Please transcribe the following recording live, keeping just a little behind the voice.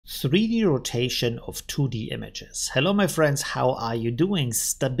3D rotation of 2D images. Hello my friends, how are you doing?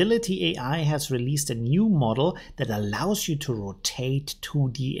 Stability AI has released a new model that allows you to rotate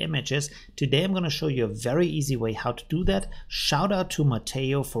 2D images. Today I'm going to show you a very easy way how to do that. Shout out to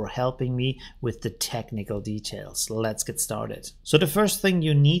Matteo for helping me with the technical details. Let's get started. So the first thing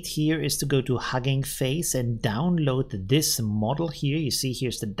you need here is to go to Hugging Face and download this model here. You see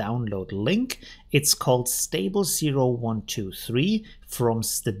here's the download link. It's called stable-zero123 from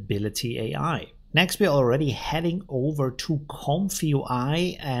Stability AI. Next, we're already heading over to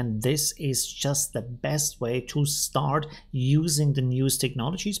ComfyUI, and this is just the best way to start using the newest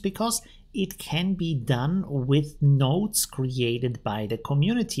technologies because it can be done with nodes created by the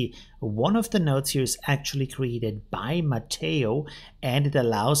community. One of the nodes here is actually created by Matteo, and it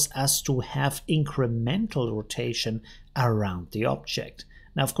allows us to have incremental rotation around the object.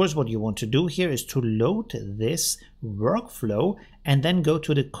 Now, of course, what you want to do here is to load this workflow and then go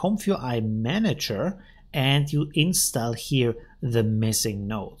to the ComfyUI manager and you install here the missing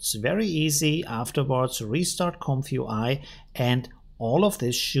nodes. Very easy. Afterwards, restart ComfyUI and all of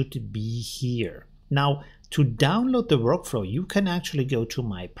this should be here. Now, to download the workflow, you can actually go to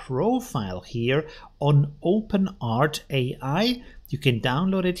my profile here on OpenArt AI. You can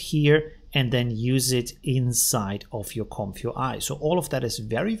download it here and then use it inside of your ComfyUI. So all of that is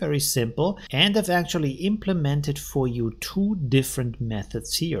very, very simple. And I've actually implemented for you two different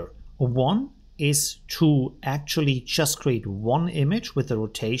methods here. One is to actually just create one image with a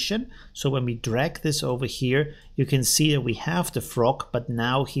rotation. So when we drag this over here, you can see that we have the frog, but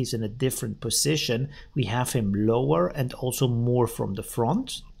now he's in a different position. We have him lower and also more from the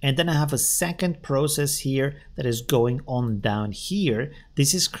front. And then I have a second process here that is going on down here.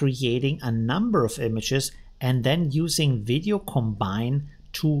 This is creating a number of images and then using video combine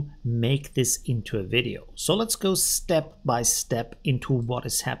to make this into a video. So let's go step by step into what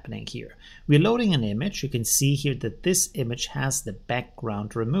is happening here. We're loading an image. You can see here that this image has the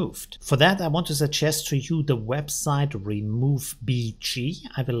background removed. For that, I want to suggest to you the website RemoveBG.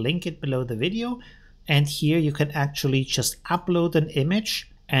 I will link it below the video. And here you can actually just upload an image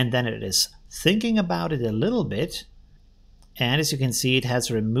and then it is thinking about it a little bit. And as you can see, it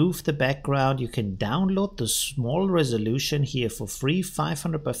has removed the background. You can download the small resolution here for free,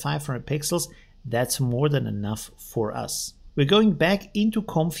 500 by 500 pixels. That's more than enough for us. We're going back into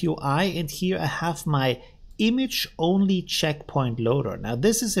ComfyUI and here I have my image only checkpoint loader. Now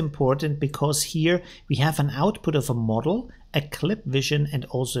this is important because here we have an output of a model, a clip vision and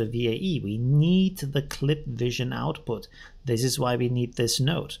also a VAE. We need the clip vision output. This is why we need this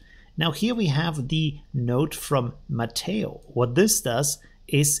node. Now here we have the node from Matteo. What this does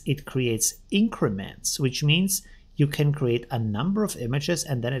is it creates increments, which means you can create a number of images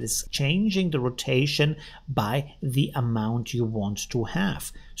and then it is changing the rotation by the amount you want to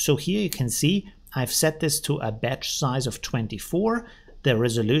have. So here you can see I've set this to a batch size of 24. The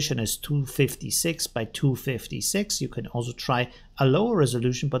resolution is 256 by 256. You can also try a lower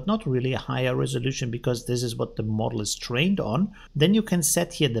resolution, but not really a higher resolution because this is what the model is trained on. Then you can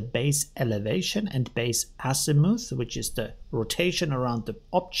set here the base elevation and base azimuth, which is the rotation around the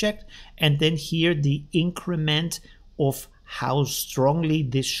object. And then here the increment of how strongly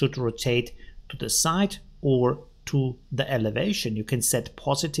this should rotate to the side or to the elevation. You can set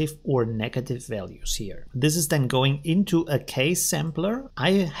positive or negative values here. This is then going into a case sampler.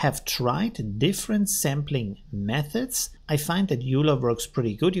 I have tried different sampling methods. I find that Euler works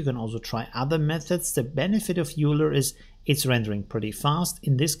pretty good. You can also try other methods. The benefit of Euler is it's rendering pretty fast.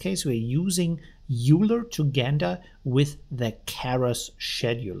 In this case, we're using Euler together with the Keras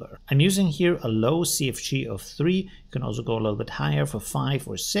scheduler. I'm using here a low CFG of 3. You can also go a little bit higher for 5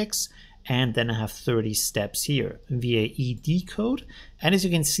 or 6. And then I have 30 steps here, VAE decode. And as you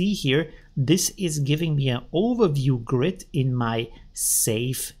can see here, this is giving me an overview grid in my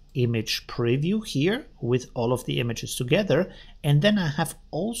save image preview here with all of the images together. And then I have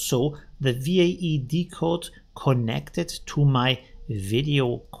also the VAE decode connected to my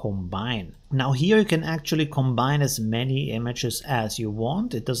video combine. Now here you can actually combine as many images as you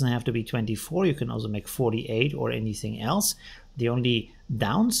want. It doesn't have to be 24. You can also make 48 or anything else. The only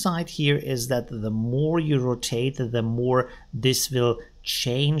downside here is that the more you rotate, the more this will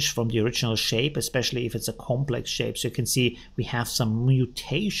change from the original shape, especially if it's a complex shape. So you can see we have some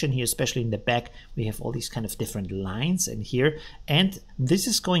mutation here, especially in the back. We have all these kind of different lines in here. And this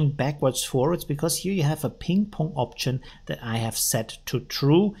is going backwards, forwards, because here you have a ping pong option that I have set to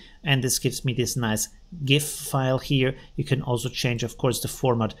true. And this gives me this nice GIF file here. You can also change, of course, the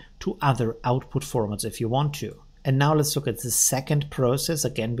format to other output formats if you want to. And now let's look at the second process.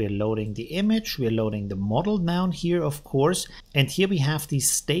 Again, we're loading the image, we're loading the model down here, of course. And here we have the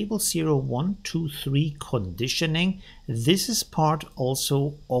stable-zero123 conditioning. This is part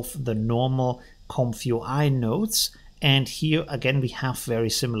also of the normal ComfyUI nodes. And here again, we have very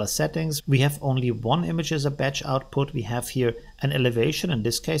similar settings. We have only one image as a batch output. We have here an elevation. In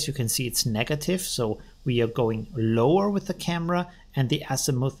this case, you can see it's negative. So we are going lower with the camera, and the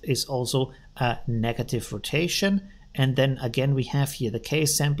azimuth is also a negative rotation. And then again, we have here the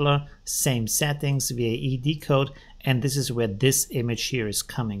case sampler, same settings, VAE decode. And this is where this image here is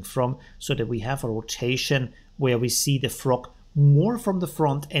coming from, so that we have a rotation where we see the frog more from the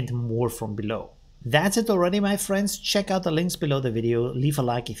front and more from below. That's it already, my friends. Check out the links below the video, leave a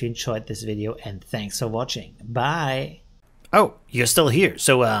like if you enjoyed this video, and thanks for watching. Bye! Oh, you're still here.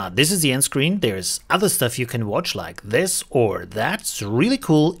 So this is the end screen. There's other stuff you can watch like this or that. It's really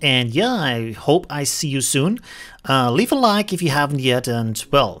cool. And yeah, I hope I see you soon. Leave a like if you haven't yet, and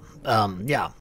well, yeah.